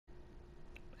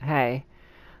Hey,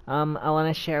 I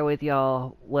want to share with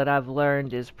y'all what I've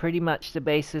learned is pretty much the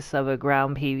basis of a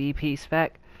ground PvP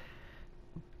spec,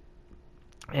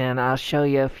 and I'll show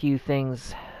you a few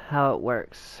things how it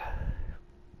works.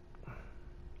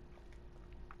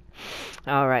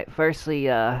 Alright, firstly,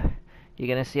 you're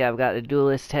gonna see I've got the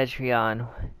Duelist Tetrion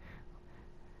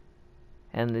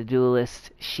and the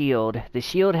Duelist Shield. The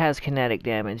Shield has kinetic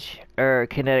damage, or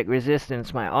kinetic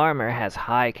resistance. My armor has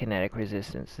high kinetic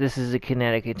resistance. This is a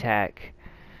kinetic attack.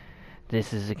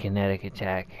 This is a kinetic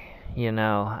attack. You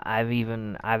know,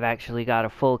 I've actually got a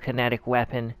full kinetic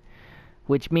weapon,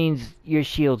 which means your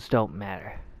shields don't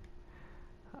matter.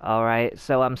 Alright,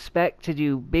 so I'm spec'd to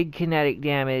do big kinetic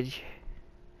damage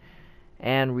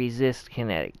and resist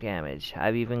kinetic damage.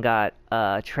 I've even got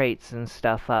traits and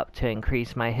stuff up to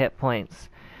increase my hit points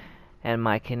and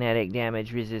my kinetic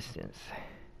damage resistance.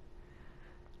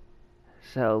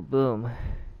 So, boom.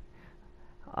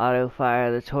 Auto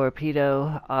fire the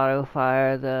torpedo, auto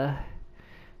fire the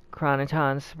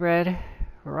chronoton spread,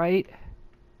 right?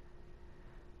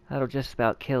 That'll just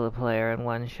about kill a player in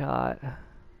one shot.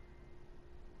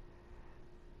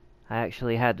 I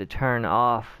actually had to turn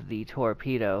off the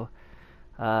torpedo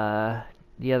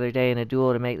the other day in a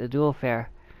duel to make the duel fair.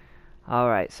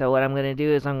 Alright, so what I'm going to do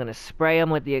is I'm going to spray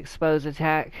them with the expose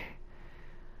attack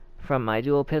from my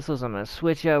dual pistols. I'm going to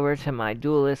switch over to my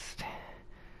duelist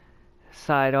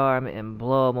sidearm and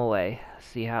blow them away. Let's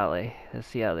see how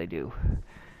they do.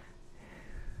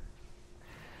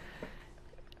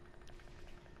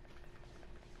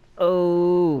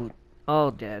 Oh,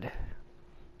 all dead.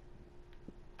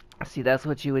 See, that's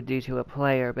what you would do to a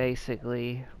player,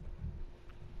 basically.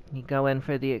 You go in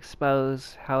for the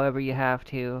expose, however you have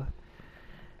to.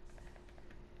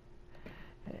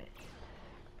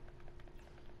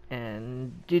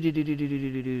 And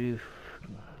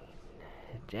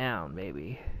down,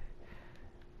 baby.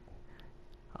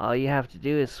 All you have to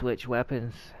do is switch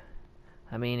weapons.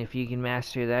 I mean, if you can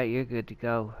master that, you're good to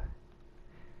go.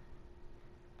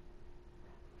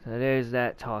 So there's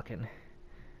that talking.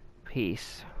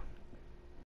 Peace.